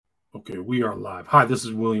Okay, we are live. Hi, this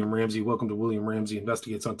is William Ramsey. Welcome to William Ramsey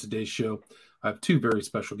Investigates. On today's show, I have three very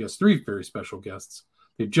special guests.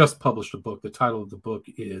 They've just published a book. The title of the book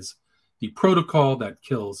is The Protocol That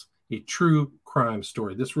Kills, a True Crime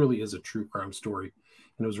Story. This really is a true crime story.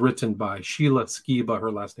 And it was written by Sheila Skiba.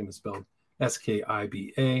 Her last name is spelled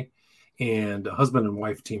Skiba. And a husband and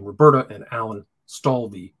wife team, Roberta and Alan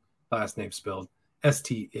Stalvey, last name spelled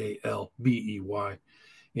Stalvey.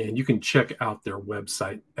 And you can check out their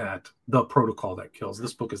website at The Protocol That Kills.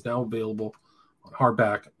 This book is now available on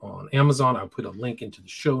hardback on Amazon. I'll put a link into the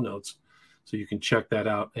show notes so you can check that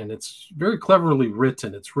out. And it's very cleverly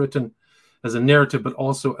written. It's written as a narrative, but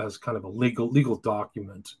also as kind of a legal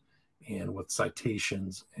document and with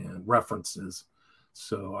citations and references.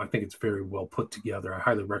 So I think it's very well put together. I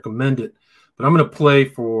highly recommend it. But I'm going to play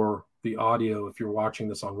for the audio, if you're watching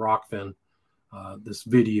this on Rockfin, this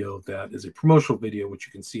video that is a promotional video, which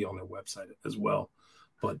you can see on their website as well.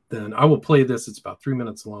 But then I will play this. It's about 3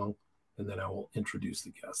 minutes long, and then I will introduce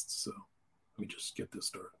the guests. So let me just get this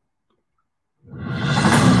started.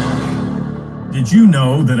 Did you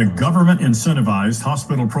know that a government-incentivized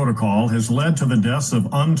hospital protocol has led to the deaths of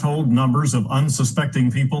untold numbers of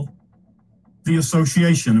unsuspecting people? The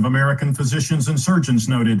Association of American Physicians and Surgeons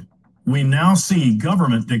noted, "We now see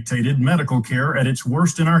government-dictated medical care at its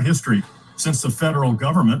worst in our history, since the federal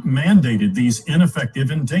government mandated these ineffective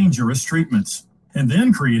and dangerous treatments, and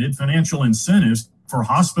then created financial incentives for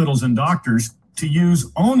hospitals and doctors to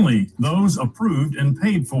use only those approved and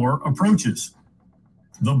paid for approaches."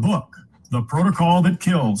 The book, The Protocol That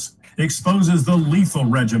Kills, exposes the lethal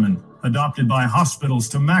regimen adopted by hospitals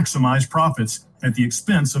to maximize profits at the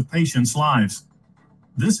expense of patients' lives.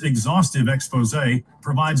 This exhaustive expose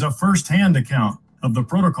provides a first-hand account of the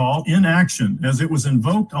protocol in action as it was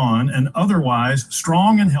invoked on an otherwise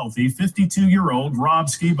strong and healthy 52-year-old Rob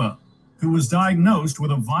Skiba, who was diagnosed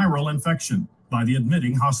with a viral infection by the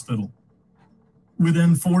admitting hospital.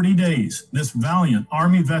 Within 40 days, this valiant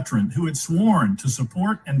Army veteran who had sworn to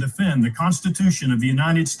support and defend the Constitution of the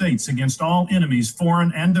United States against all enemies,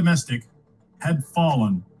 foreign and domestic, had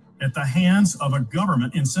fallen at the hands of a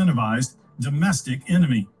government-incentivized domestic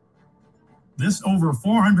enemy. This over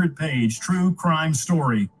 400-page true crime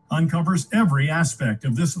story uncovers every aspect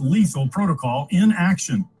of this lethal protocol in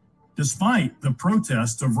action, despite the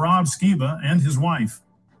protests of Rob Skiba and his wife.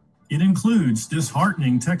 It includes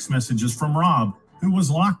disheartening text messages from Rob, who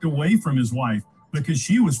was locked away from his wife because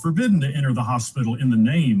she was forbidden to enter the hospital in the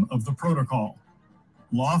name of the protocol.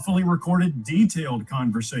 Lawfully recorded detailed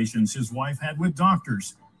conversations his wife had with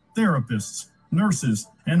doctors, therapists, nurses,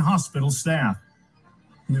 and hospital staff.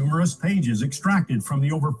 Numerous pages extracted from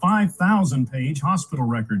the over 5,000-page hospital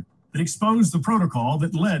record that exposed the protocol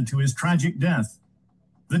that led to his tragic death.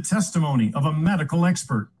 The testimony of a medical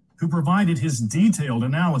expert who provided his detailed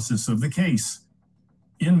analysis of the case.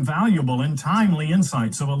 Invaluable and timely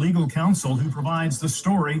insights of a legal counsel who provides the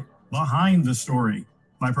story behind the story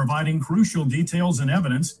by providing crucial details and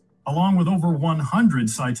evidence, along with over 100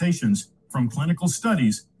 citations from clinical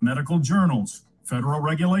studies, medical journals, federal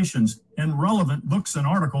regulations, and relevant books and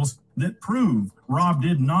articles that prove Rob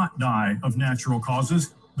did not die of natural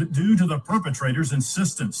causes, but due to the perpetrator's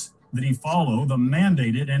insistence that he follow the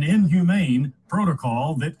mandated and inhumane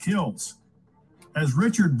protocol that kills. As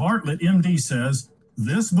Richard Bartlett, MD, says,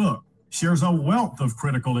 this book shares a wealth of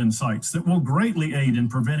critical insights that will greatly aid in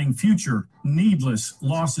preventing future needless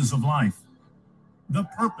losses of life. The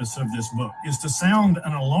purpose of this book is to sound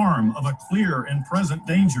an alarm of a clear and present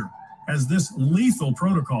danger, as this lethal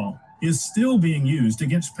protocol is still being used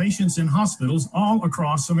against patients in hospitals all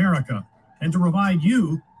across America, and to provide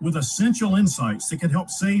you with essential insights that can help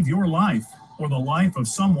save your life or the life of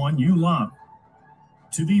someone you love.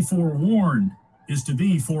 To be forewarned is to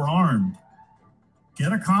be forearmed.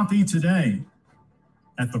 Get a copy today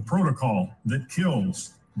at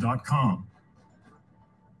theprotocolthatkills.com.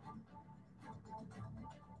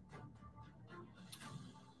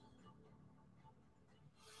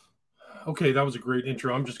 Okay, that was a great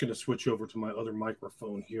intro. I'm just going to switch over to my other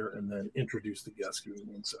microphone here and then introduce the guest. Give me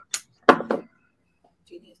 1 second. Okay,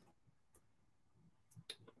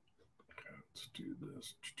 let's do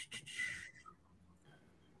this.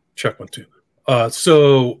 Check 1, 2.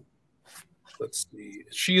 So let's see.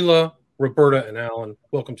 Sheila, Roberta, and Alan,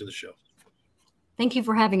 welcome to the show. Thank you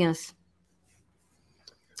for having us.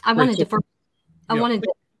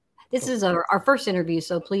 This is our first interview,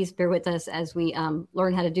 so please bear with us as we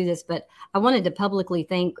learn how to do this. But I wanted to publicly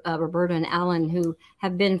thank Roberta and Alan, who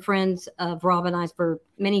have been friends of Rob and I for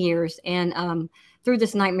many years. And through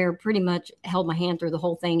this nightmare, pretty much held my hand through the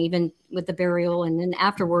whole thing, even with the burial. And then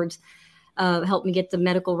afterwards, helped me get the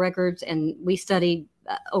medical records. And we studied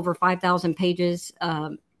over 5,000 pages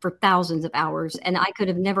for thousands of hours, and I could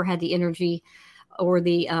have never had the energy or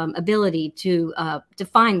the ability to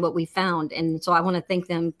find what we found. And so I want to thank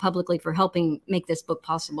them publicly for helping make this book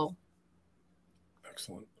possible.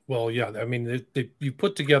 Excellent. Well, yeah, I mean, you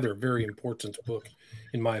put together a very important book,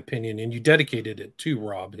 in my opinion, and you dedicated it to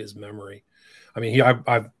Rob, his memory. I mean,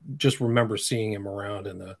 I just remember seeing him around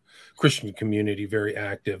in the Christian community, very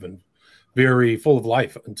active and very full of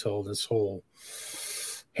life until this whole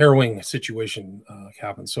harrowing situation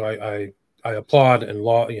happened. So I applaud and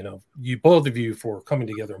you both of you for coming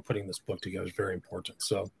together and putting this book together is very important.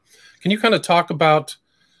 So can you kind of talk about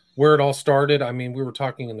where it all started? I mean, we were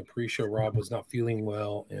talking in the pre-show, Rob was not feeling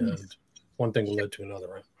well, and one thing led to another,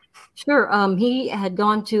 right? Sure. He had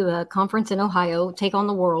gone to a conference in Ohio, Take on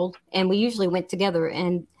the World, and we usually went together.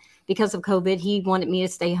 And because of COVID, he wanted me to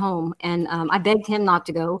stay home, and I begged him not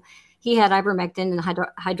to go. He had ivermectin and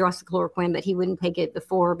hydroxychloroquine, but he wouldn't take it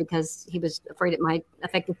before because he was afraid it might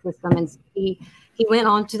affect the system. And he went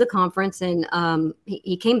on to the conference, and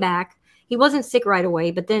he came back. He wasn't sick right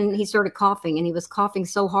away, but then he started coughing, and he was coughing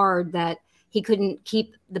so hard that he couldn't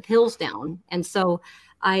keep the pills down. And so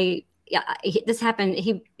this happened.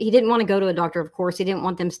 He didn't want to go to a doctor, of course. He didn't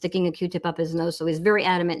want them sticking a Q-tip up his nose. So he's very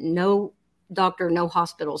adamant, no doctor, no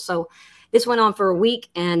hospital. So this went on for a week,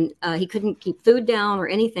 and he couldn't keep food down or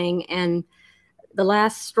anything. And the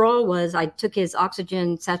last straw was I took his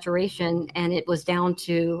oxygen saturation, and it was down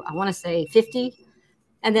to, I want to say 50.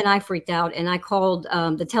 And then I freaked out, and I called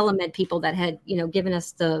the telemed people that had, given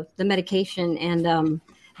us the medication, and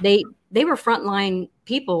they were frontline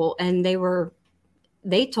people, and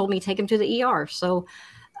they told me take him to the ER. So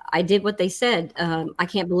I did what they said. I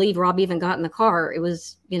can't believe Rob even got in the car. It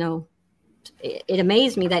was, it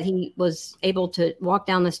amazed me that he was able to walk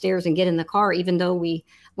down the stairs and get in the car, even though we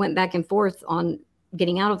went back and forth on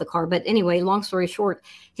getting out of the car. But anyway, long story short,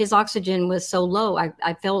 his oxygen was so low.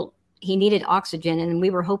 I felt he needed oxygen, and we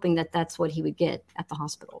were hoping that that's what he would get at the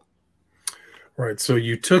hospital. Right. So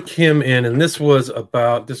you took him in, and this was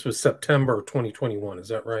September 2021. Is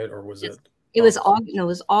that right? Or was it? It was August. No, it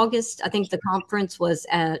was August. I think the conference was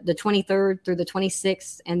the 23rd through the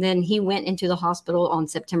 26th. And then he went into the hospital on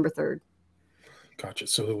September 3rd. Gotcha.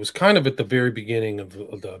 So it was kind of at the very beginning of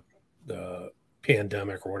the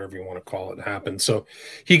pandemic, or whatever you want to call it, happened. So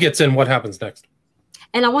he gets in. What happens next?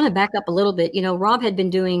 And I want to back up a little bit. Rob had been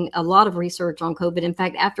doing a lot of research on COVID. In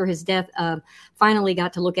fact, after his death, finally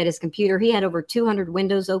got to look at his computer. He had over 200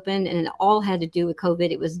 windows open, and it all had to do with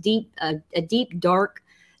COVID. It was a deep, dark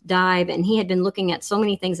dive. And he had been looking at so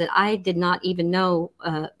many things that I did not even know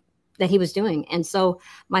that he was doing. And so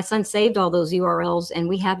my son saved all those URLs, and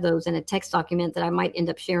we have those in a text document that I might end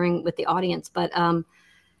up sharing with the audience. But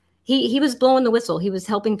he was blowing the whistle. He was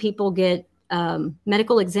helping people get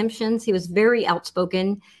medical exemptions. He was very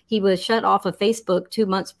outspoken. He was shut off of Facebook 2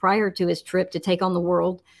 months prior to his trip to Take on the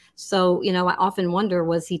World. So, I often wonder,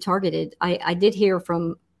 was he targeted? I did hear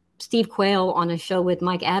from Steve Quayle on a show with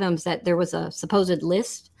Mike Adams that there was a supposed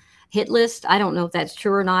hit list. I don't know if that's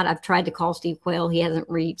true or not. I've tried to call Steve Quayle. He hasn't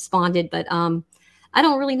responded, but I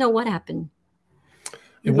don't really know what happened.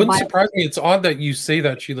 It wouldn't surprise me. It's odd that you say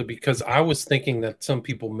that, Sheila, because I was thinking that some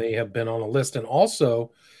people may have been on a list. And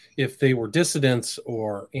also, if they were dissidents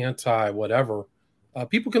or anti whatever,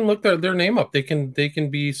 people can look their name up. They can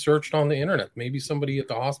be searched on the internet. Maybe somebody at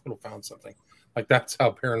the hospital found something. Like, that's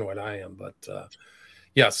how paranoid I am. But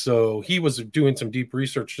yeah, so he was doing some deep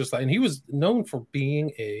research, and he was known for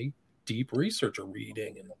being a deep researcher,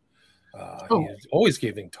 reading, and he was always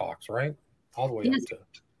giving talks, right, all the way up to.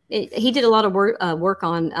 He did a lot of work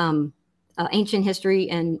on ancient history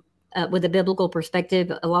and with a biblical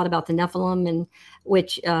perspective, a lot about the Nephilim, and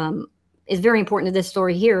which is very important to this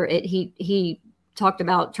story here. He talked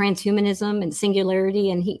about transhumanism and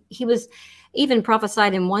singularity, and he was even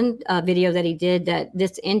prophesied in one video that he did that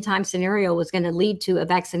this end time scenario was going to lead to a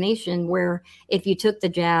vaccination where if you took the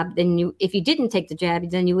jab, if you didn't take the jab,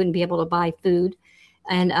 then you wouldn't be able to buy food.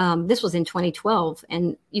 And this was in 2012,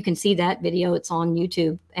 and you can see that video. It's on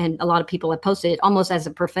YouTube, and a lot of people have posted it almost as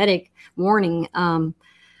a prophetic warning.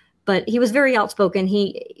 But he was very outspoken.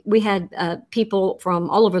 We had people from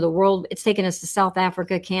all over the world. It's taken us to South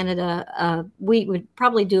Africa, Canada. We would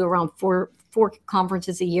probably do around four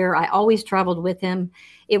conferences a year. I always traveled with him.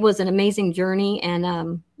 It was an amazing journey, and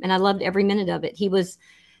I loved every minute of it. He was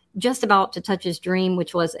just about to touch his dream,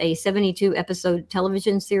 which was a 72 episode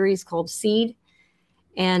television series called Seed.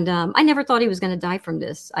 And I never thought he was going to die from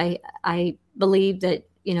this. I believed that,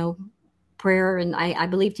 prayer, and I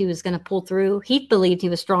believed he was going to pull through. He believed he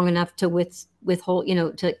was strong enough to withhold,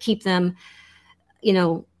 to keep them,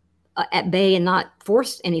 at bay and not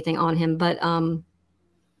force anything on him. But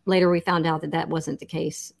later we found out that that wasn't the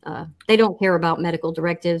case. They don't care about medical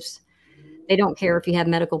directives. They don't care if you have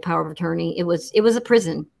medical power of attorney. It was a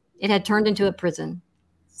prison. It had turned into a prison.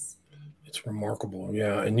 It's remarkable.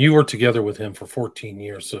 Yeah. And you were together with him for 14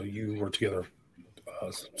 years. So you were together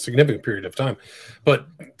a significant period of time. But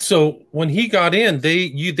so when he got in,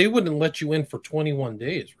 they wouldn't let you in for 21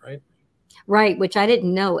 days, right? Right. Which I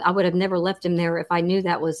didn't know. I would have never left him there if I knew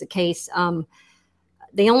that was the case.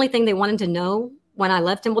 The only thing they wanted to know when I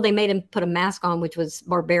left him, well, they made him put a mask on, which was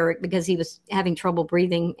barbaric because he was having trouble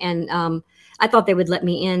breathing. And I thought they would let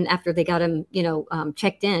me in after they got him,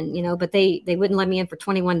 checked in, but they wouldn't let me in for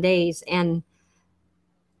 21 days. And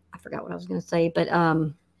I forgot what I was going to say, but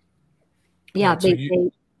yeah, so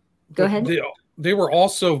go ahead. They were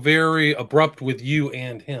also very abrupt with you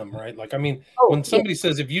and him, right? Like, I mean, when somebody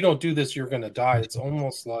says, if you don't do this, you're going to die, it's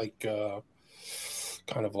almost like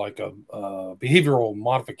kind of like a behavioral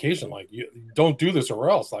modification. Like, you don't do this or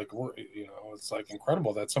else. Like, it's like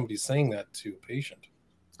incredible that somebody's saying that to a patient.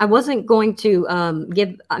 I wasn't going to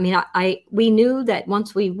we knew that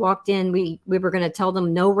once we walked in, we were going to tell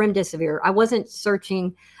them no remdesivir. I wasn't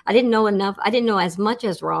searching. I didn't know enough. I didn't know as much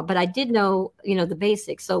as Rob, but I did know, the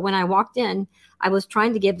basics. So when I walked in, I was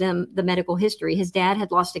trying to give them the medical history. His dad had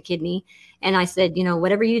lost a kidney. And I said,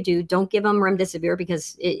 whatever you do, don't give him remdesivir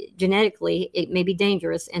because genetically it may be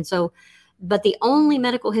dangerous. And so, but the only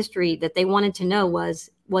medical history that they wanted to know was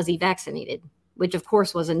he vaccinated? Which of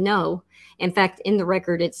course was a no. In fact, in the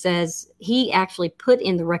record, it says he actually put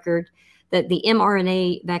in the record that the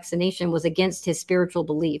mRNA vaccination was against his spiritual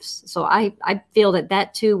beliefs. So I feel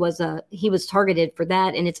that too he was targeted for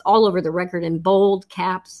that. And it's all over the record in bold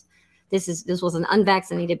caps. This was an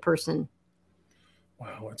unvaccinated person.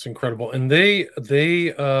 Wow, that's incredible. And they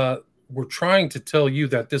were trying to tell you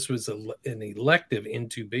that this was an elective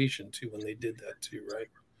intubation too when they did that too, right?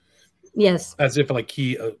 Yes. As if like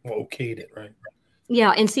he okayed it, right?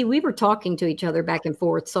 Yeah. And see, we were talking to each other back and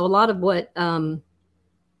forth. So a lot of what,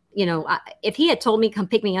 if he had told me, come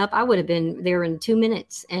pick me up, I would have been there in 2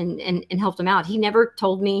 minutes and helped him out. He never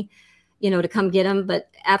told me, to come get him. But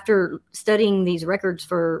after studying these records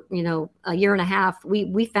for, a year and a half,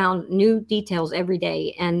 we found new details every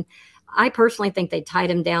day. And I personally think they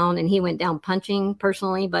tied him down and he went down punching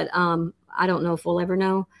personally, but I don't know if we'll ever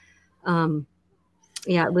know.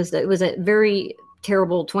 Yeah, it was a very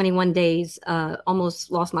terrible 21 days.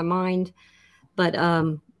 Almost lost my mind, but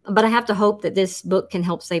I have to hope that this book can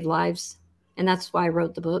help save lives, and that's why I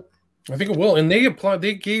wrote the book. I think it will. And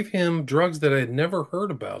they gave him drugs that I had never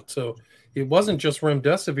heard about. So it wasn't just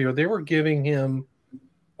remdesivir. They were giving him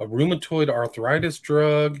a rheumatoid arthritis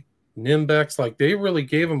drug, Nimbex. Like they really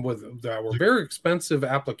gave him that were very expensive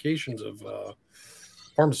applications of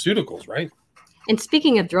pharmaceuticals, right? And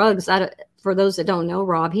speaking of drugs, for those that don't know,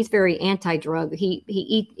 Rob, he's very anti-drug. He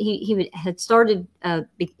had started.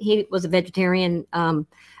 He was a vegetarian,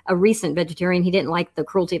 a recent vegetarian. He didn't like the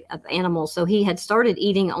cruelty of animals, so he had started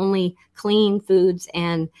eating only clean foods,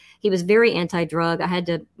 and he was very anti-drug. I had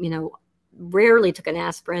to, rarely took an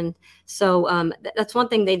aspirin. So that's one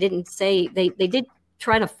thing they didn't say. They did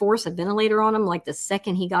try to force a ventilator on him, like the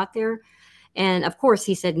second he got there. And of course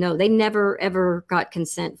he said no. They never, ever got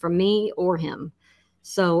consent from me or him.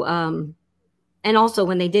 So, and also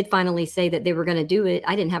when they did finally say that they were going to do it,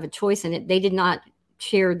 I didn't have a choice in it. They did not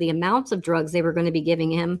share the amounts of drugs they were going to be giving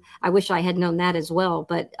him. I wish I had known that as well.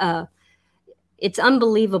 But it's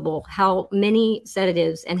unbelievable how many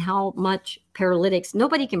sedatives and how much paralytics.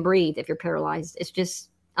 Nobody can breathe if you're paralyzed. It's just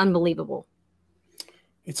unbelievable.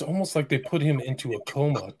 It's almost like they put him into a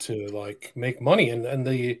coma to like make money. And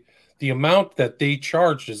the amount that they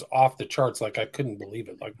charged is off the charts. Like I couldn't believe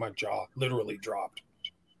it. Like my jaw literally dropped.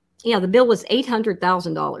 Yeah, the bill was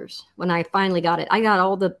 $800,000 when I finally got it. I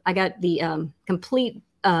got the complete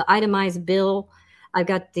itemized bill. I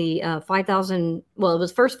got the 5,000. Well, it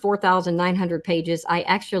was first 4,900 pages. I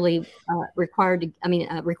actually requested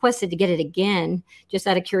to get it again just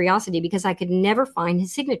out of curiosity because I could never find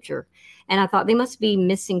his signature, and I thought they must be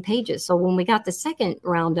missing pages. So when we got the second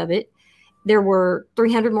round of it, there were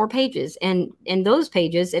 300 more pages, and in those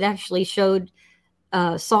pages, it actually showed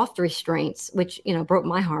soft restraints, which, broke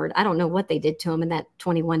my heart. I don't know what they did to him in that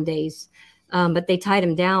 21 days, but they tied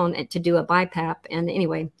him down to do a BiPAP. And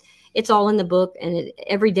anyway, it's all in the book, and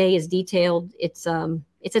every day is detailed. It's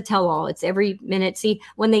a tell-all. It's every minute. See,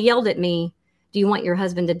 when they yelled at me, do you want your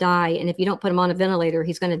husband to die? And if you don't put him on a ventilator,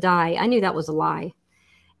 he's going to die. I knew that was a lie.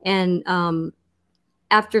 And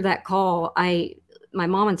after that call, my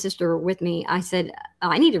mom and sister were with me. I said,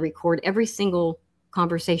 I need to record every single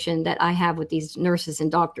conversation that I have with these nurses and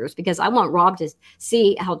doctors because I want Rob to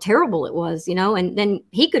see how terrible it was, and then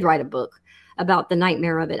he could write a book. about the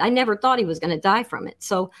nightmare of it. I never thought he was going to die from it.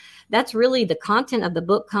 So that's really the content of the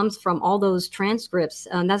book comes from all those transcripts.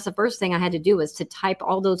 That's the first thing I had to do was to type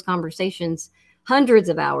all those conversations, hundreds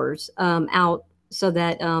of hours out, so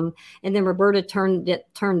that and then Roberta turned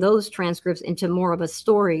those transcripts into more of a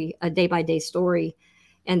story, a day-by-day story.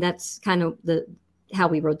 And that's kind of how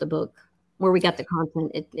we wrote the book, where we got the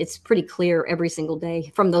content. It's pretty clear every single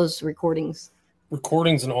day from those recordings.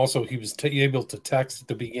 And also he was able to text at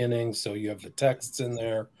the beginning, so you have the texts in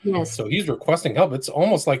there. Yes. So he's requesting help. It's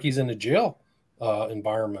almost like he's in a jail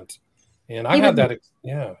environment. And I had that.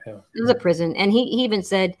 Yeah. It was a prison. And he even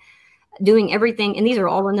said, doing everything, and these are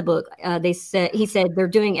all in the book. He said they're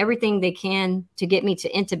doing everything they can to get me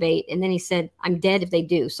to intubate, and then he said I'm dead if they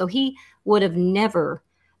do. So he would have never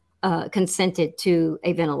consented to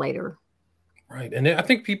a ventilator. Right, and I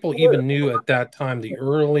think people even knew at that time the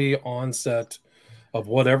early onset of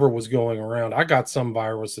whatever was going around. I got some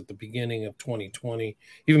virus at the beginning of 2020,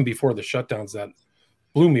 even before the shutdowns, that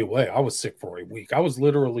blew me away. I was sick for a week. I was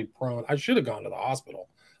literally prone. I should have gone to the hospital,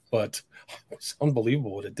 but it's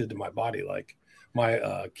unbelievable what it did to my body. Like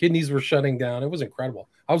my kidneys were shutting down. It was incredible.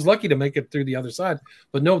 I was lucky to make it through the other side,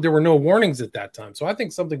 but no, there were no warnings at that time. So I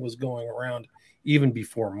think something was going around even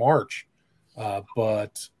before March.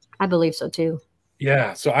 But I believe so too.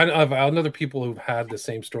 Yeah. So I have other people who've had the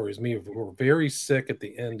same story as me, who were very sick at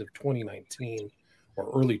the end of 2019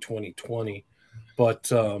 or early 2020.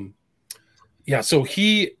 But yeah, so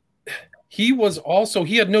he was also,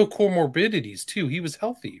 he had no comorbidities too. He was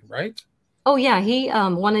healthy, right? Oh yeah. He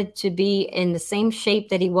wanted to be in the same shape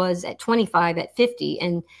that he was at 25, at 50.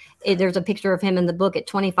 And there's a picture of him in the book at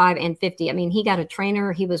 25 and 50. I mean, he got a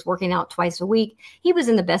trainer. He was working out twice a week. He was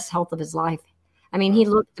in the best health of his life. I mean, he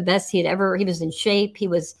looked the best he was in shape. He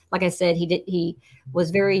was, like I said, he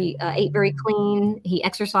was ate very clean. He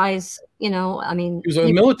exercised, I mean. He was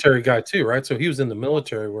a military guy too, right? So he was in the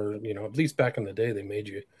military where, at least back in the day, they made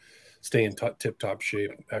you stay in tip-top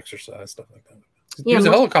shape, exercise, stuff like that. He was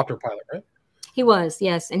a helicopter pilot, right? He was,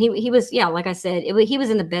 yes. And he was, yeah, like I said, he was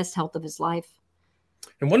in the best health of his life.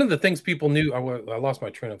 And one of the things people knew, I lost my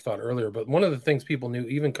train of thought earlier, but one of the things people knew,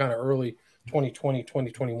 even kind of early 2020,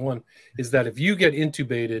 2021, is that if you get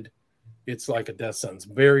intubated, it's like a death sentence.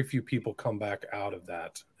 Very few people come back out of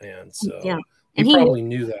that. And so he probably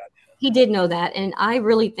knew that. He did know that. And I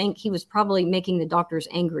really think he was probably making the doctors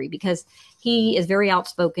angry because he is very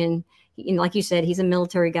outspoken. Like you said, he's a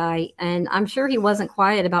military guy. And I'm sure he wasn't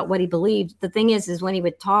quiet about what he believed. The thing is when he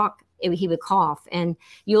would talk, he would cough, and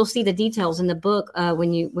you'll see the details in the book when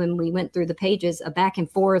we went through the pages back and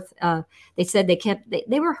forth. They said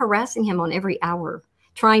they were harassing him on every hour,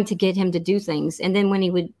 trying to get him to do things. And then when he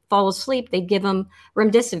would fall asleep, they'd give him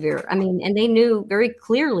remdesivir. I mean, and they knew very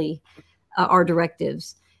clearly our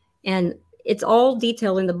directives, and it's all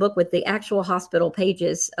detailed in the book with the actual hospital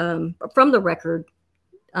pages from the record.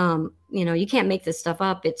 You can't make this stuff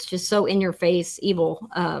up. It's just so in your face evil.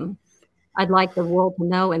 I'd like the world to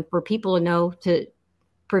know, and for people to know, to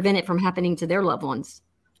prevent it from happening to their loved ones.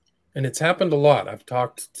 And it's happened a lot. I've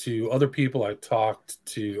talked to other people. I talked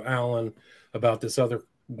to Alan about this other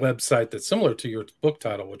website that's similar to your book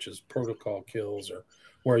title, which is Protocol Kills, or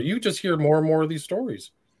where you just hear more and more of these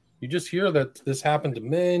stories. You just hear that this happened to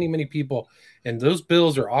many, many people, and those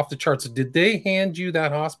bills are off the charts. Did they hand you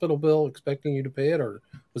that hospital bill expecting you to pay it, or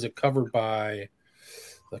was it covered by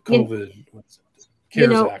the COVID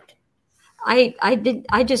CARES Act?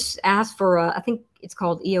 I just asked for I think it's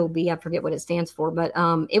called EOB. I forget what it stands for, but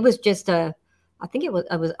it was just I think it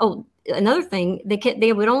was another thing.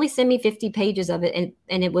 They would only send me 50 pages of it,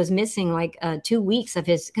 and it was missing like 2 weeks of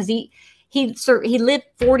his, because he lived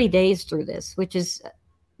 40 days through this, which is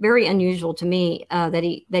very unusual to me, that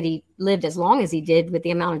he lived as long as he did with the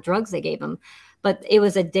amount of drugs they gave him. But it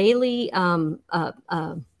was a daily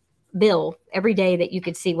bill every day that you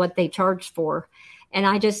could see what they charged for. And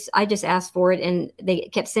I just asked for it, and they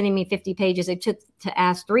kept sending me 50 pages. It took to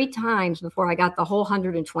ask 3 times before I got the whole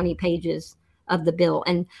 120 pages of the bill.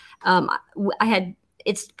 And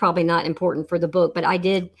it's probably not important for the book, but I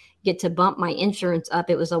did get to bump my insurance up.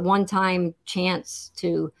 It was a one-time chance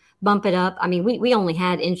to bump it up. I mean, we only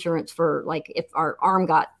had insurance for like if our arm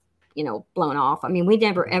got, blown off. I mean, we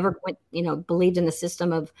never ever went, believed in the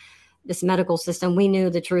system of this medical system. We knew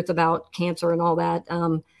the truth about cancer and all that.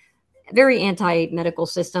 Very anti-medical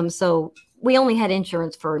system. So we only had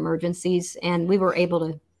insurance for emergencies, and we were able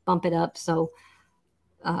to bump it up. So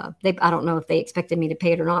I don't know if they expected me to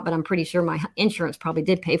pay it or not, but I'm pretty sure my insurance probably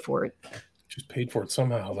did pay for it. Just paid for it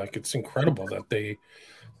somehow. Like, it's incredible that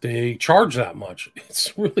they charge that much.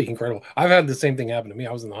 It's really incredible. I've had the same thing happen to me.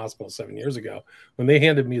 I was in the hospital 7 years ago. When they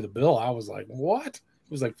handed me the bill, I was like, what?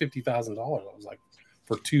 was like $50,000. I was like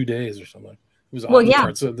for 2 days or something. It was Well, off the yeah.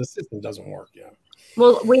 chart. So the system doesn't work. Yeah.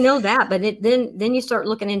 Well, we know that, but then you start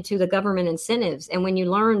looking into the government incentives, and when you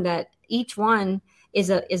learn that each one is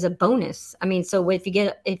a bonus. I mean, so if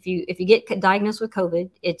you get diagnosed with COVID,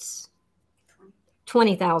 it's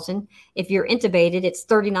 $20,000. If you're intubated, it's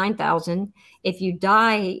 $39,000. If you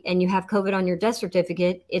die and you have COVID on your death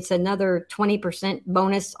certificate, it's another 20%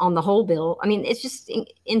 bonus on the whole bill. I mean, it's just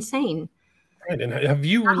insane. Right. And have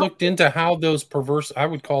you looked into how those perverse, I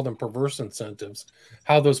would call them perverse incentives,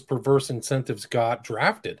 how those perverse incentives got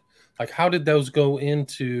drafted? Like, how did those go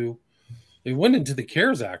into, they went into the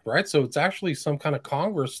CARES Act, right? So it's actually some kind of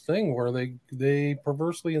Congress thing where they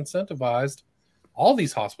perversely incentivized all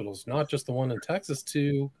these hospitals, not just the one in Texas,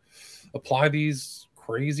 to apply these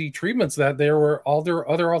crazy treatments that there were all their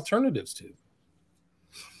other alternatives to.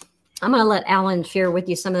 I'm going to let Alan share with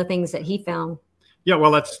you some of the things that he found. Yeah,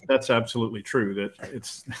 well, that's absolutely true. That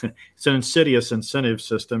it's an insidious incentive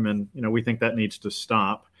system, and we think that needs to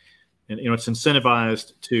stop. And it's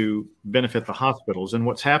incentivized to benefit the hospitals. And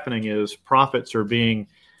what's happening is profits are being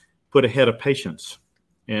put ahead of patients,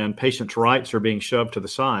 and patients' rights are being shoved to the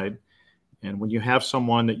side. And when you have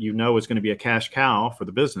someone that is going to be a cash cow for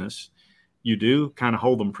the business, you do kind of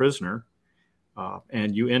hold them prisoner.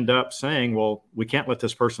 And you end up saying, well, we can't let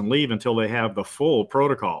this person leave until they have the full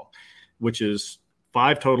protocol, which is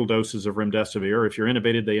 5 total doses of remdesivir. If you're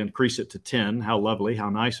intubated, they increase it to 10. How lovely, how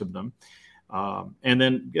nice of them. And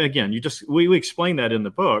then again, we explain that in the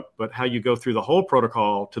book, but how you go through the whole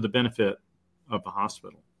protocol to the benefit of the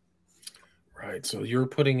hospital. Right. So you're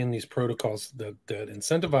putting in these protocols that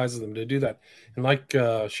incentivizes them to do that. And like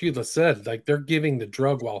Sheila said, like they're giving the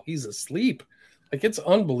drug while he's asleep. Like it's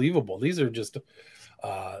unbelievable. These are just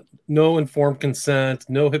no informed consent,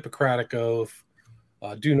 no Hippocratic oath,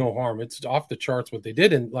 do no harm. It's off the charts what they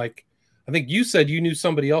did. And like, I think you said you knew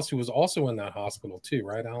somebody else who was also in that hospital too,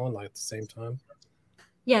 right, Alan? Like at the same time?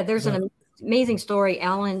 Yeah, there's an amazing story.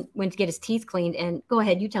 Alan went to get his teeth cleaned, and go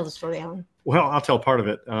ahead, you tell the story, Alan. Well, I'll tell part of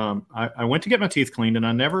it. I went to get my teeth cleaned, and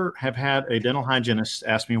I never have had a dental hygienist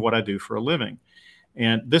ask me what I do for a living.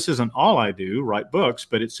 And this isn't all I do, write books,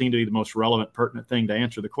 but it seemed to be the most relevant, pertinent thing to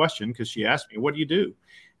answer the question, because she asked me, what do you do?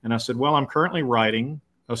 And I said, well, I'm currently writing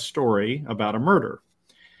a story about a murder.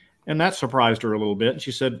 And that surprised her a little bit. And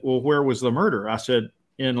she said, well, where was the murder? I said,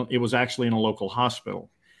 it was actually in a local hospital.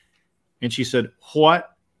 And she said,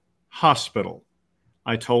 what hospital?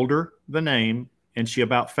 I told her the name, and she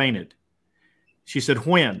about fainted. She said,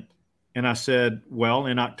 when? And I said, well,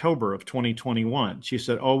 in October of 2021. She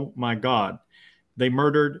said, oh, my God, they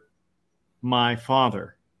murdered my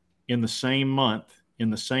father in the same month,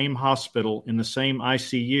 in the same hospital, in the same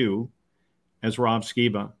ICU as Rob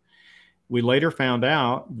Skiba. We later found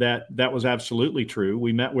out that that was absolutely true.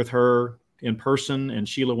 We met with her in person, and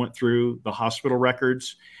Sheila went through the hospital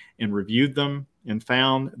records and reviewed them and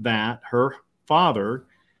found that her father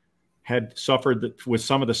had suffered with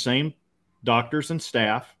some of the same doctors and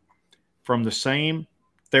staff, from the same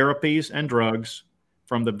therapies and drugs,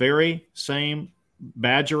 from the very same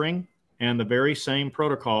badgering and the very same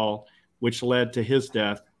protocol, which led to his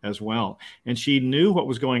death as well. And she knew what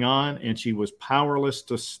was going on, and she was powerless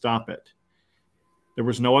to stop it. There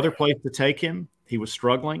was no other place to take him. He was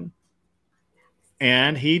struggling.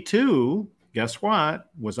 And he too, guess what,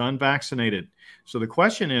 was unvaccinated. So the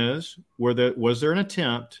question is, was there an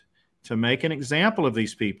attempt to make an example of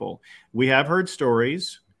these people? We have heard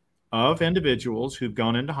stories of individuals who've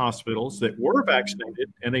gone into hospitals that were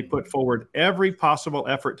vaccinated, and they put forward every possible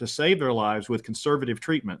effort to save their lives with conservative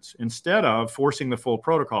treatments instead of forcing the full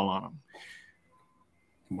protocol on them.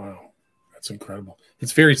 Wow. That's incredible.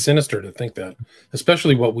 It's very sinister to think that,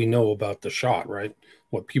 especially what we know about the shot, right?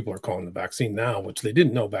 What people are calling the vaccine now, which they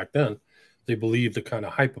didn't know back then. They believed the kind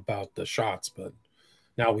of hype about the shots, but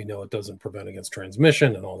now we know it doesn't prevent against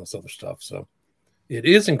transmission and all this other stuff. So it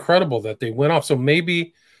is incredible that they went off. So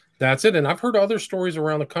maybe that's it. And I've heard other stories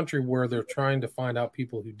around the country where they're trying to find out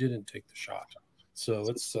people who didn't take the shot. So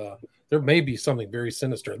it's there may be something very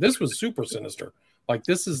sinister. This was super sinister. Like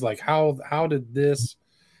this is like how did this?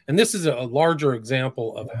 And this is a larger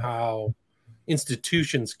example of how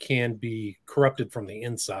institutions can be corrupted from the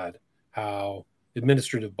inside, how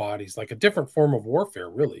administrative bodies, like a different form of warfare,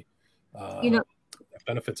 really,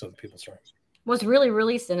 benefits other people's rights. What's really,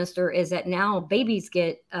 really sinister is that now babies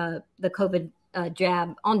get the COVID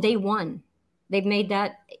jab on day one. They've made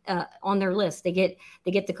that on their list. They get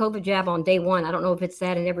the COVID jab on day one. I don't know if it's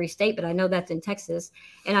that in every state, but I know that's in Texas.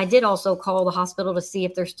 And I did also call the hospital to see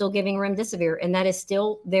if they're still giving remdesivir, and that is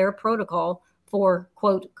still their protocol for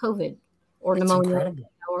quote COVID or pneumonia.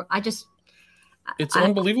 Or It's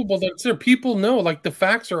unbelievable that it's there. People know, like, the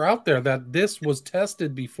facts are out there that this was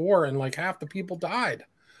tested before and like half the people died.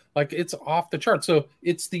 Like, it's off the chart. So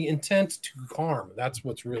it's the intent to harm. That's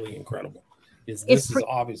what's really incredible. Is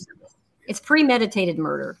obviously it's premeditated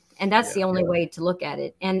murder, and that's the only way to look at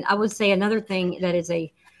it. And I would say another thing that is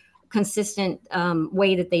a consistent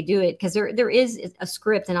way that they do it, because there is a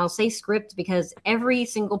script, and I'll say script because every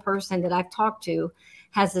single person that I've talked to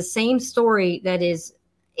has the same story that is,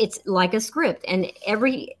 it's like a script, and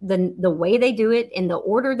the way they do it, in the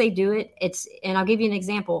order they do it, and I'll give you an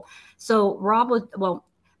example. So Rob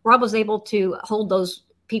was able to hold those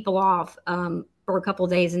people off for a couple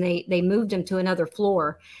of days, and they moved him to another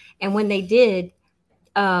floor. And when they did,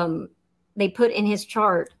 they put in his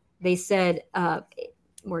chart, they said,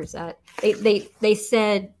 where's that? They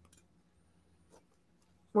said,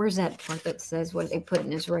 where's that part that says what they put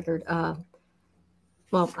in his record?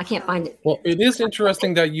 Well, I can't find it. Well, it is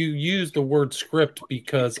interesting that you use the word script,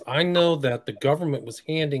 because I know that the government was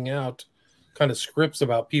handing out kind of scripts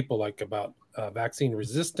about people, like about vaccine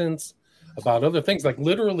resistance, about other things, like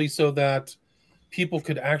literally so that people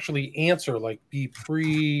could actually answer, like be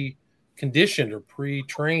pre-conditioned or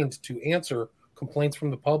pre-trained to answer complaints from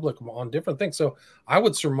the public on different things. So I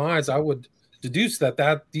would deduce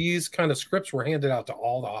that these kind of scripts were handed out to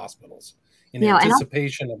all the hospitals in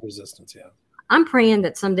anticipation of resistance. Yeah. I'm praying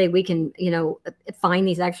that someday we can, find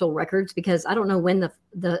these actual records, because I don't know when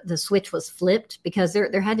the switch was flipped, because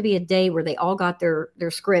there had to be a day where they all got their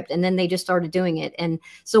script and then they just started doing it. And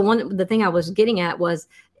so the thing I was getting at was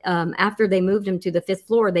after they moved him to the 5th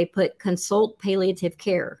floor, they put consult palliative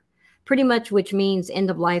care, pretty much, which means end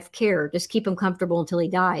of life care. Just keep him comfortable until he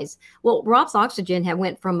dies. Well, Rob's oxygen had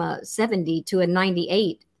went from a 70 to a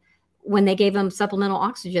 98 when they gave him supplemental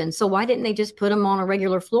oxygen. So why didn't they just put him on a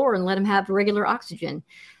regular floor and let him have regular oxygen?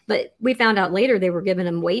 But we found out later they were giving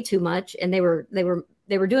him way too much, and they were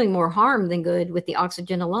doing more harm than good with the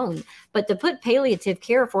oxygen alone. But to put palliative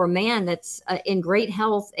care for a man that's in great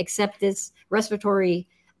health, except this respiratory,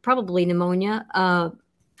 probably pneumonia,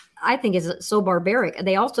 I think is so barbaric.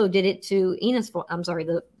 They also did it to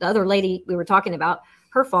the other lady we were talking about.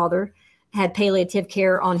 Her father had palliative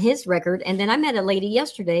care on his record. And then I met a lady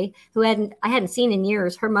yesterday who I hadn't seen in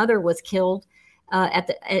years. Her mother was killed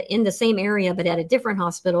in the same area, but at a different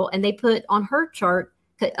hospital. And they put on her chart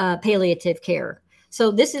palliative care. So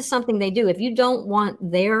this is something they do. If you don't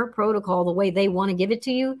want their protocol the way they want to give it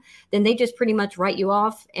to you, then they just pretty much write you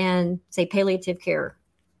off and say palliative care.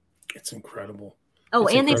 It's incredible. Oh,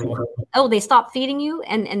 it's incredible. They stopped feeding you.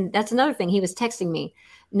 And that's another thing. He was texting me,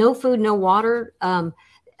 no food, no water.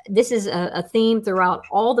 This is a theme throughout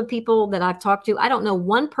all the people that I've talked to. I don't know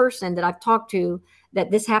one person that I've talked to that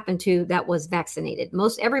this happened to that was vaccinated.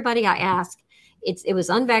 Most everybody I asked, it was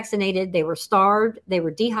unvaccinated. They were starved. They were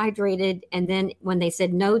dehydrated. And then when they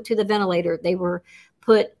said no to the ventilator, they were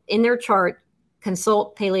put in their chart,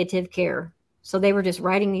 consult palliative care. So they were just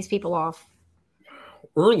writing these people off.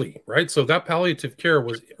 Early, right? So that palliative care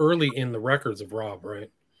was early in the records of Rob, right?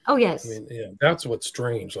 Oh, yes. I mean, yeah, that's what's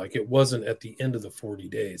strange. Like, it wasn't at the end of the 40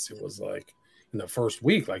 days. It was like in the first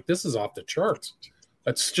week. Like, this is off the charts.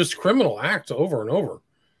 That's just criminal acts over and over.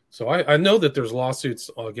 So I know that there's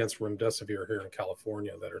lawsuits against remdesivir here in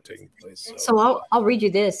California that are taking place. So I'll read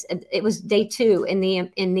you this. It was day 2 in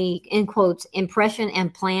the in quotes impression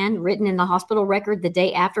and plan written in the hospital record the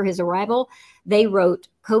day after his arrival. They wrote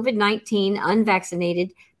COVID-19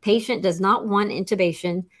 unvaccinated patient does not want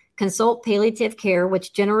intubation. Consult palliative care,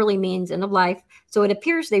 which generally means end of life. So it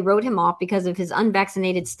appears they wrote him off because of his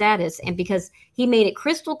unvaccinated status and because he made it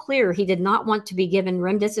crystal clear he did not want to be given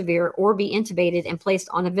remdesivir or be intubated and placed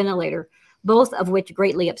on a ventilator, both of which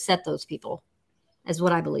greatly upset those people, is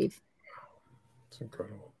what I believe. It's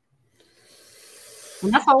incredible.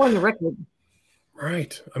 And that's all in the record.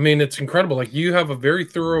 Right. I mean, it's incredible. Like, you have a very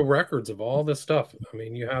thorough records of all this stuff. I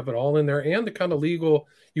mean, you have it all in there, and the kind of legal,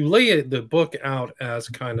 you lay the book out as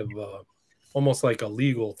kind of almost like a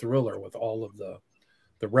legal thriller with all of the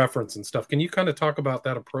reference and stuff. Can you kind of talk about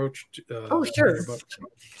that approach? Sure.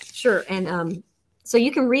 Sure. And so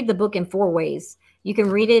you can read the book in 4 ways. You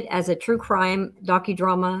can read it as a true crime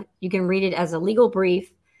docudrama. You can read it as a legal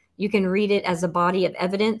brief. You can read it as a body of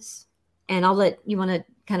evidence. And I'll let you want to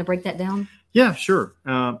kind of break that down. Yeah, sure.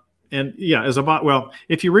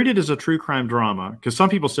 If you read it as a true crime drama, because some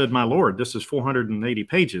people said, my Lord, this is 480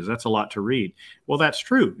 pages. That's a lot to read. Well, that's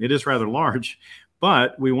true. It is rather large,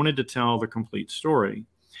 but we wanted to tell the complete story.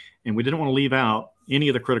 And we didn't want to leave out any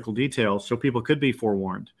of the critical details so people could be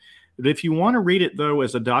forewarned. But if you want to read it, though,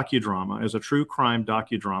 as a docudrama, as a true crime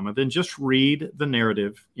docudrama, then just read the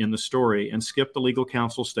narrative in the story and skip the legal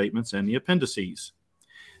counsel statements and the appendices.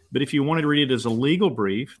 But if you wanted to read it as a legal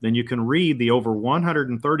brief, then you can read the over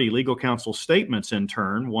 130 legal counsel statements in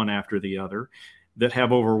turn, one after the other, that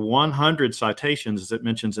have over 100 citations, as it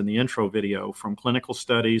mentions in the intro video, from clinical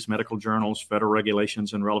studies, medical journals, federal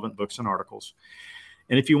regulations, and relevant books and articles.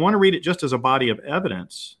 And if you want to read it just as a body of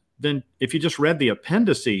evidence, then if you just read the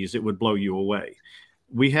appendices, it would blow you away.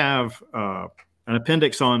 We have an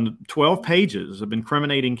appendix on 12 pages of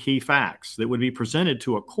incriminating key facts that would be presented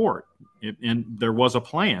to a court. And there was a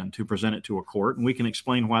plan to present it to a court, and we can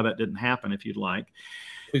explain why that didn't happen if you'd like.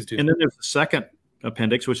 Please do. And then there's the second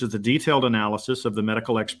appendix, which is the detailed analysis of the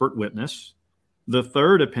medical expert witness. The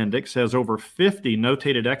third appendix has over 50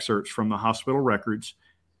 notated excerpts from the hospital records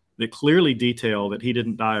that clearly detail that he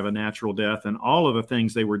didn't die of a natural death and all of the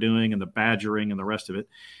things they were doing and the badgering and the rest of it.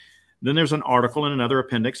 Then there's an article in another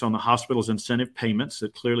appendix on the hospital's incentive payments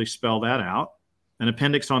that clearly spell that out. An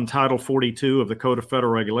appendix on Title 42 of the Code of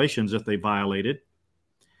Federal Regulations if they violated.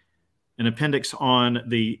 An appendix on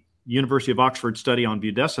the University of Oxford study on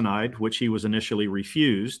budesonide, which he was initially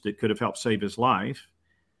refused, that could have helped save his life.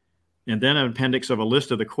 And then an appendix of a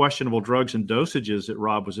list of the questionable drugs and dosages that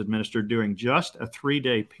Rob was administered during just a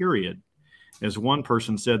 3-day period. As one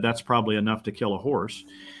person said, that's probably enough to kill a horse.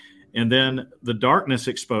 And then the darkness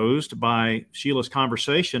exposed by Sheila's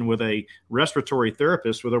conversation with a respiratory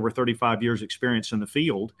therapist with over 35 years experience in the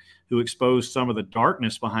field, who exposed some of the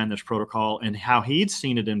darkness behind this protocol and how he'd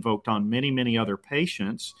seen it invoked on many, many other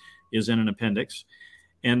patients, is in an appendix.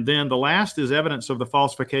 And then the last is evidence of the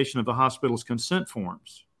falsification of the hospital's consent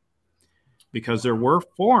forms, because there were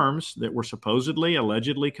forms that were supposedly,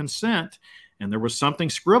 allegedly consent, and there was something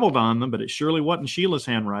scribbled on them, but it surely wasn't Sheila's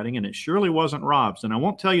handwriting, and it surely wasn't Rob's. And I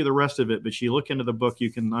won't tell you the rest of it, but you look into the book,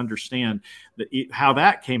 you can understand how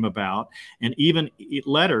that came about, and even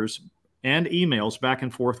letters and emails back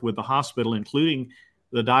and forth with the hospital, including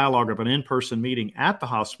the dialogue of an in-person meeting at the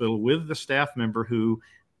hospital with the staff member who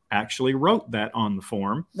actually wrote that on the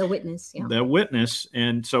form. The witness, yeah. The witness.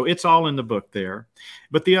 And so it's all in the book there.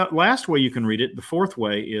 But the last way you can read it, the fourth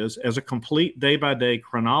way, is as a complete day-by-day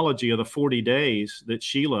chronology of the 40 days that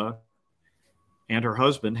Sheila and her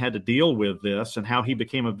husband had to deal with this and how he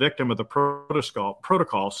became a victim of the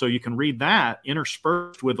protocol. So you can read that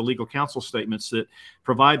interspersed with the legal counsel statements that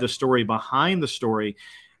provide the story behind the story.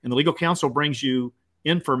 And the legal counsel brings you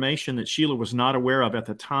information that Sheila was not aware of at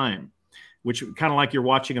the time, which kind of like you're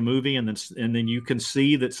watching a movie and then you can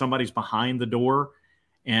see that somebody's behind the door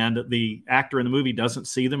and the actor in the movie doesn't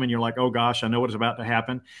see them. And you're like, oh gosh, I know what is about to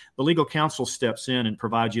happen. The legal counsel steps in and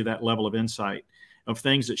provides you that level of insight of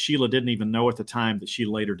things that Sheila didn't even know at the time that she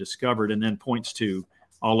later discovered, and then points to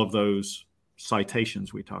all of those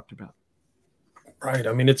citations we talked about. Right.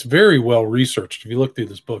 I mean, it's very well researched. If you look through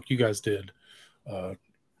this book, you guys did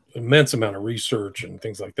immense amount of research and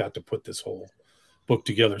things like that to put this whole book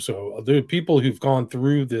together. So the people who've gone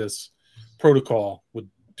through this protocol would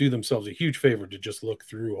do themselves a huge favor to just look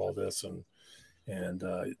through all this and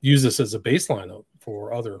use this as a baseline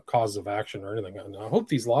for other causes of action or anything. And I hope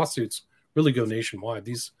these lawsuits really go nationwide.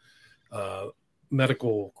 These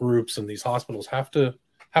medical groups and these hospitals have to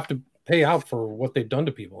pay out for what they've done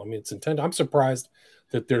to people. I mean, it's intended. I'm surprised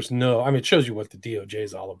that there's no, I mean, it shows you what the DOJ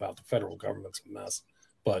is all about. The federal government's a mess,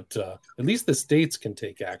 but at least the states can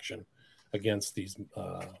take action against these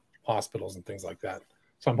hospitals and things like that.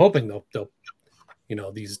 So I'm hoping they'll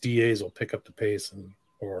these DAs will pick up the pace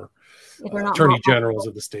or attorney generals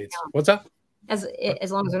of the states. Yeah. What's that?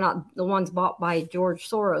 As long as they're not the ones bought by George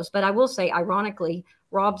Soros. But I will say, ironically,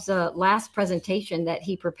 Rob's last presentation that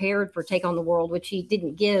he prepared for Take on the World, which he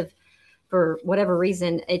didn't give for whatever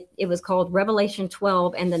reason, it was called Revelation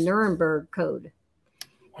 12 and the Nuremberg Code.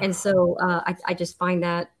 And so I just find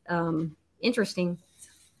that interesting.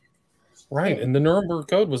 Right. And the Nuremberg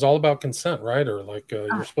Code was all about consent, right? Or like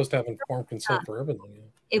you're supposed to have informed consent for everything. Yeah.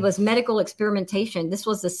 It was medical experimentation. This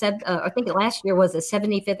was I think last year was the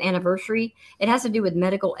 75th anniversary. It has to do with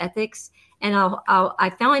medical ethics. And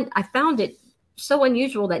I found it so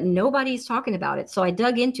unusual that nobody's talking about it. So I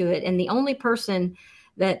dug into it. And the only person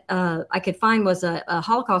that I could find was a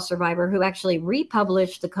Holocaust survivor who actually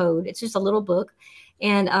republished the code. It's just a little book.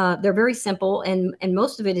 And they're very simple, and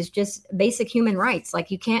most of it is just basic human rights. Like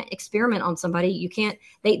you can't experiment on somebody. You can't.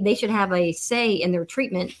 They should have a say in their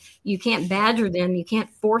treatment. You can't badger them. You can't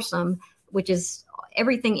force them. Which is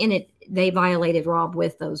everything in it. They violated, Rob,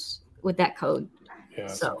 with that code. Yeah,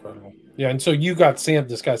 that's incredible. Yeah, and so you got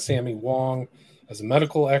this guy Sammy Wong as a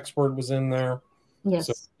medical expert was in there. Yes.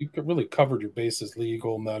 So you could really covered your bases,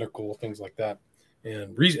 legal, medical, things like that,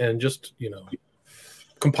 and just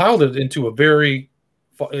compiled it into a very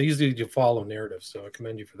easy to follow narrative. So I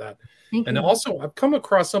commend you for that. Thank And you. also, I've come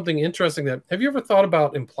across something interesting. That have you ever thought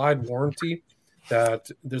about implied warranty? That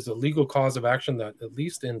there's a legal cause of action that, at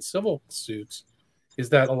least in civil suits, is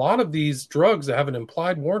that a lot of these drugs that have an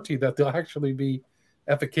implied warranty that they'll actually be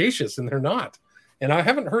efficacious, and they're not. And I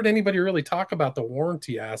haven't heard anybody really talk about the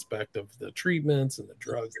warranty aspect of the treatments and the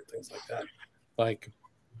drugs and things like that. Like,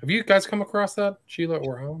 have you guys come across that, Sheila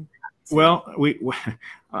or Alan? Well,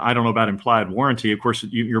 I don't know about implied warranty. Of course,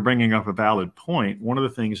 you're bringing up a valid point. One of the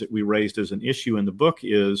things that we raised as an issue in the book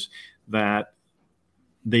is that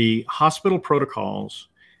the hospital protocols,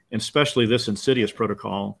 and especially this insidious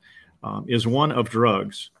protocol, is one of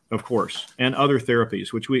drugs, of course, and other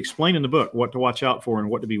therapies, which we explain in the book, what to watch out for and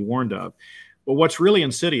what to be warned of. But what's really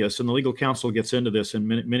insidious, and the legal counsel gets into this in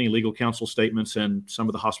many legal counsel statements and some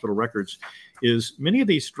of the hospital records, is many of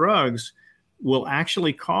these drugs will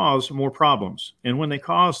actually cause more problems. And when they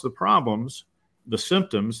cause the problems, the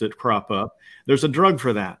symptoms that crop up, there's a drug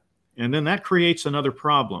for that. And then that creates another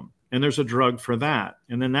problem. And there's a drug for that.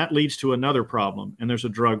 And then that leads to another problem. And there's a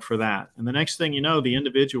drug for that. And the next thing you know, the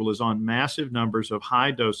individual is on massive numbers of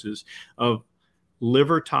high doses of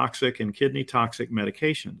liver toxic and kidney toxic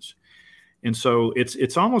medications. And so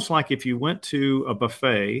it's almost like if you went to a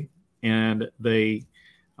buffet and they,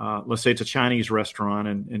 let's say it's a Chinese restaurant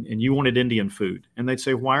and you wanted Indian food, and they'd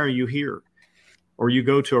say, why are you here? Or you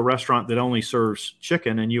go to a restaurant that only serves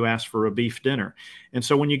chicken and you ask for a beef dinner. And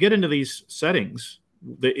so when you get into these settings,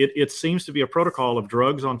 it seems to be a protocol of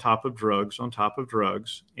drugs on top of drugs on top of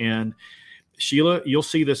drugs. And Sheila, you'll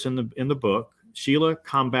see this in the book. Sheila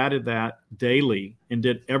combated that daily and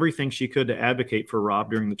did everything she could to advocate for Rob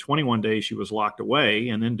during the 21 days she was locked away.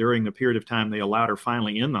 And then during the period of time they allowed her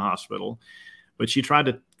finally in the hospital. But she tried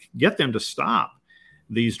to get them to stop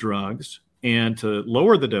these drugs and to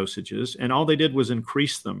lower the dosages. And all they did was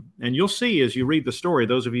increase them. And you'll see as you read the story,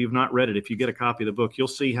 those of you who've not read it, if you get a copy of the book, you'll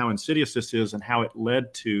see how insidious this is and how it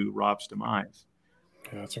led to Rob's demise.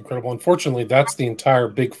 Yeah, it's incredible. Unfortunately, that's the entire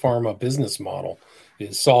big pharma business model,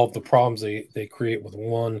 is solve the problems they create with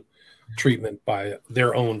one treatment by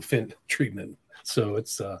their own treatment. So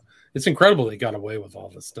it's incredible they got away with all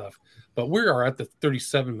this stuff. But we are at the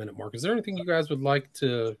 37-minute mark. Is there anything you guys would like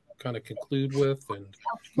to kind of conclude with? And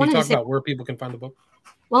can you talk about where people can find the book?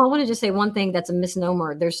 Well, I want to just say one thing that's a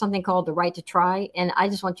misnomer. There's something called the right to try. And I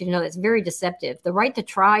just want you to know that's very deceptive. The right to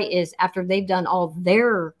try is after they've done all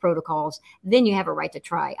their protocols, then you have a right to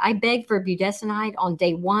try. I begged for budesonide on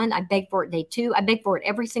day 1. I begged for it day 2. I begged for it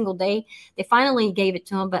every single day. They finally gave it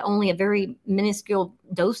to them, but only a very minuscule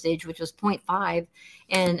dosage, which was 0.5.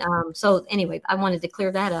 And so anyway, I wanted to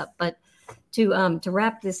clear that up. But to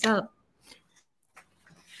wrap this up,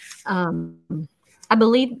 I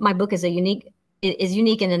believe my book is unique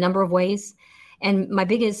in a number of ways. And my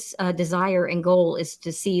biggest desire and goal is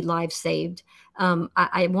to see lives saved.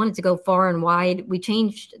 I wanted to go far and wide. We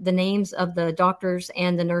changed the names of the doctors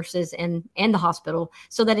and the nurses and the hospital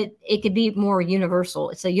so that it could be more universal.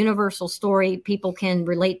 It's a universal story. People can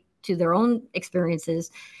relate to their own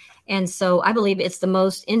experiences. And so I believe it's the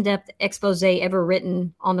most in-depth expose ever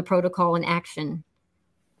written on the protocol in action.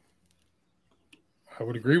 I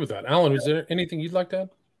would agree with that. Alan, is there anything you'd like to add?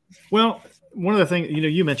 Well, one of the things,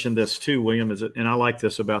 you mentioned this too, William, and I like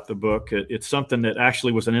this about the book. It's something that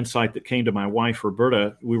actually was an insight that came to my wife,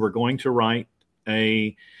 Roberta. We were going to write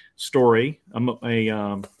a story,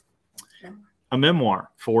 a memoir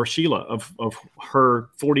for Sheila of her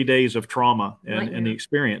 40 days of trauma and the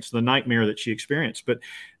experience, the nightmare that she experienced. But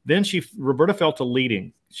then Roberta felt a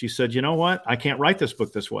leading. She said, you know what? I can't write this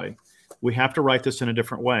book this way. We have to write this in a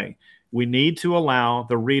different way. We need to allow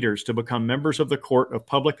the readers to become members of the court of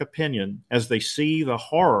public opinion as they see the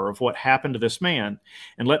horror of what happened to this man,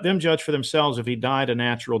 and let them judge for themselves if he died a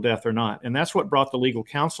natural death or not. And that's what brought the legal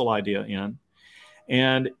counsel idea in.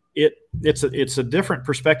 And it's a different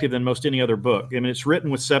perspective than most any other book. I mean, it's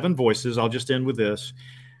written with 7 voices. I'll just end with this.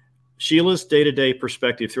 Sheila's day-to-day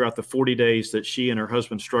perspective throughout the 40 days that she and her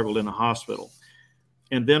husband struggled in the hospital.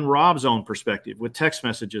 And then Rob's own perspective with text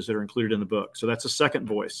messages that are included in the book. So that's a second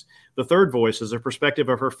voice. The third voice is a perspective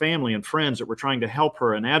of her family and friends that were trying to help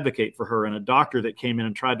her and advocate for her, and a doctor that came in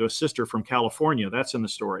and tried to assist her from California. That's in the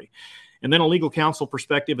story. And then a legal counsel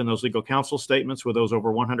perspective and those legal counsel statements with those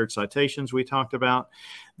over 100 citations we talked about.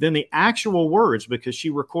 Then the actual words, because she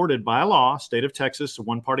recorded by law, state of Texas, a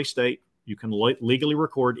one-party state, you can legally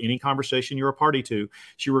record any conversation you're a party to.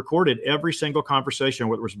 She recorded every single conversation,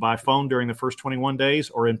 whether it was by phone during the first 21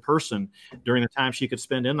 days or in person during the time she could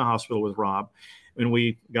spend in the hospital with Rob. And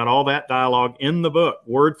we got all that dialogue in the book,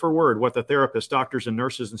 word for word, what the therapists, doctors, and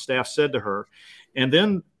nurses and staff said to her. And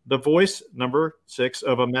then the voice, number 6,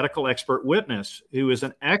 of a medical expert witness who is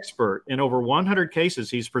an expert in over 100 cases.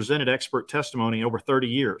 He's presented expert testimony over 30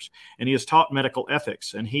 years, and he has taught medical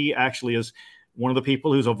ethics. And he actually is one of the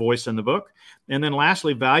people who's a voice in the book. And then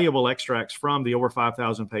lastly, valuable extracts from the over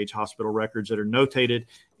 5,000-page hospital records that are notated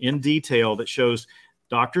in detail that shows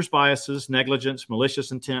doctors' biases, negligence,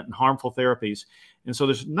 malicious intent, and harmful therapies. And so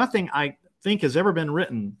there's nothing I think has ever been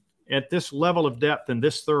written at this level of depth and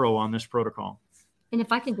this thorough on this protocol. And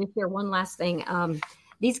if I can just share one last thing,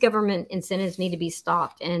 these government incentives need to be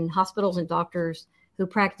stopped, and hospitals and doctors who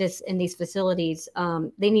practice in these facilities,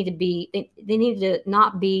 they need to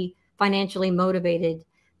not be financially motivated,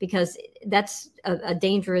 because that's a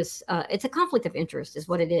dangerous, it's a conflict of interest is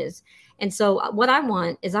what it is. And so what I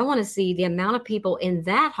want to see the amount of people in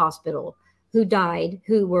that hospital who died,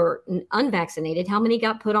 who were unvaccinated, how many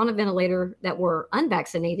got put on a ventilator that were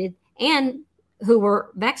unvaccinated, and who were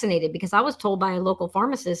vaccinated, because I was told by a local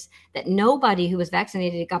pharmacist that nobody who was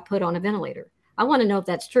vaccinated got put on a ventilator. I want to know if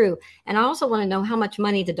that's true. And I also want to know how much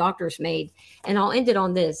money the doctors made. And I'll end it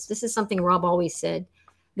on this. This is something Rob always said.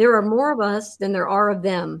 There are more of us than there are of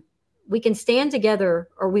them. We can stand together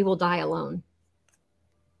or we will die alone.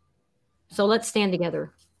 So let's stand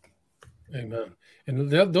together. Amen. And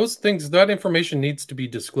those things, that information needs to be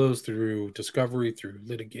disclosed through discovery, through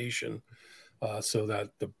litigation, so that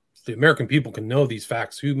the American people can know these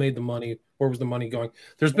facts. Who made the money? Where was the money going?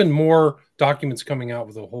 There's been more documents coming out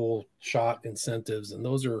with the whole shot incentives, and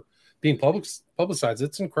those are being publicized.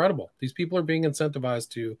 It's incredible. These people are being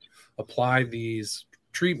incentivized to apply these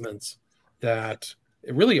treatments that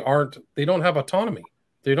really aren't, they don't have autonomy.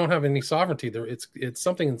 They don't have any sovereignty. It's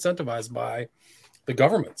something incentivized by the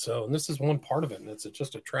government. So, and this is one part of it, and it's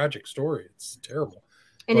just a tragic story. It's terrible.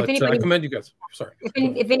 And but if anybody, I commend you guys. Sorry.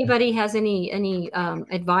 If anybody has any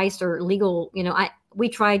advice or legal, we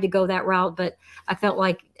tried to go that route, but I felt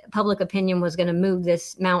like public opinion was going to move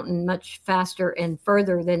this mountain much faster and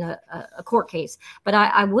further than a court case. But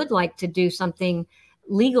I would like to do something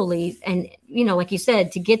legally, and like you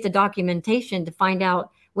said, to get the documentation to find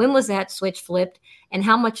out when was that switch flipped and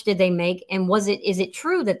how much did they make, and is it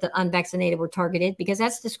true that the unvaccinated were targeted, because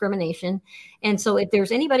that's discrimination. And so if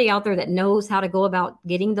there's anybody out there that knows how to go about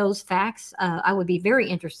getting those facts, I would be very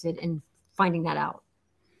interested in finding that out.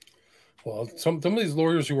 Well, some of these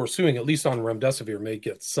lawyers who are suing, at least on remdesivir, may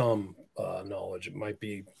get some knowledge. It might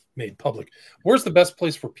be made public. Where's the best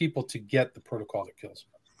place for people to get the protocol that kills?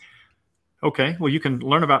 Okay, well, you can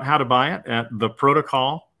learn about how to buy it at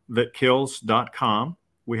theprotocolthatkills.com.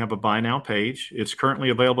 We have a buy now page. It's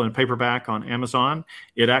currently available in paperback on Amazon.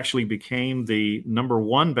 It actually became the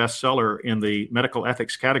 #1 bestseller in the medical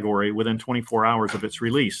ethics category within 24 hours of its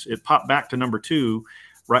release. It popped back to #2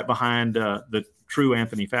 right behind the True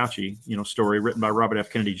Anthony Fauci, story written by Robert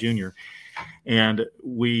F. Kennedy Jr. And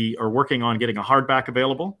we are working on getting a hardback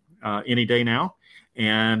available any day now.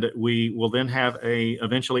 And we will then have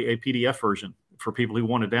eventually a PDF version for people who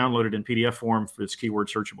want to download it in PDF form if it's keyword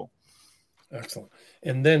searchable. Excellent.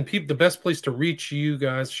 And then the best place to reach you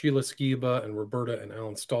guys, Sheila Skiba and Roberta and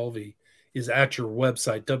Alan Stalvey, is at your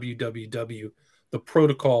website,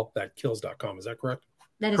 www.theprotocolthatkills.com. Is that correct?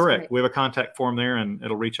 That is correct. We have a contact form there, and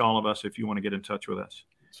it'll reach all of us if you want to get in touch with us.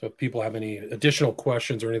 So if people have any additional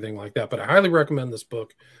questions or anything like that, but I highly recommend this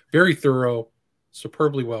book. Very thorough,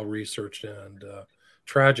 superbly well researched, and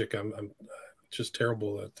tragic. I'm just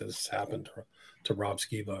terrible that this happened to Rob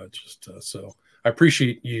Skiba. It's just so I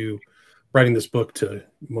appreciate you writing this book to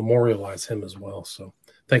memorialize him as well. So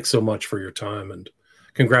thanks so much for your time, and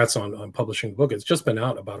congrats on publishing the book. It's just been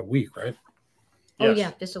out about a week, right? Oh, yes.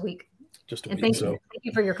 Yeah, just a week. Just a and week. Thank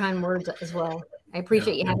you for your kind words as well. I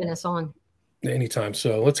appreciate you having us on. Anytime.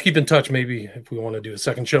 So let's keep in touch, maybe if we want to do a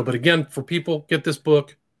second show. But again, for people, get this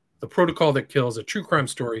book, The Protocol That Kills, a true crime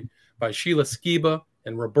story by Sheila Skiba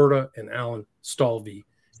and Roberta and Alan Stalvey.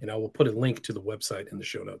 And I will put a link to the website in the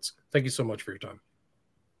show notes. Thank you so much for your time.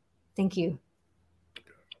 Thank you.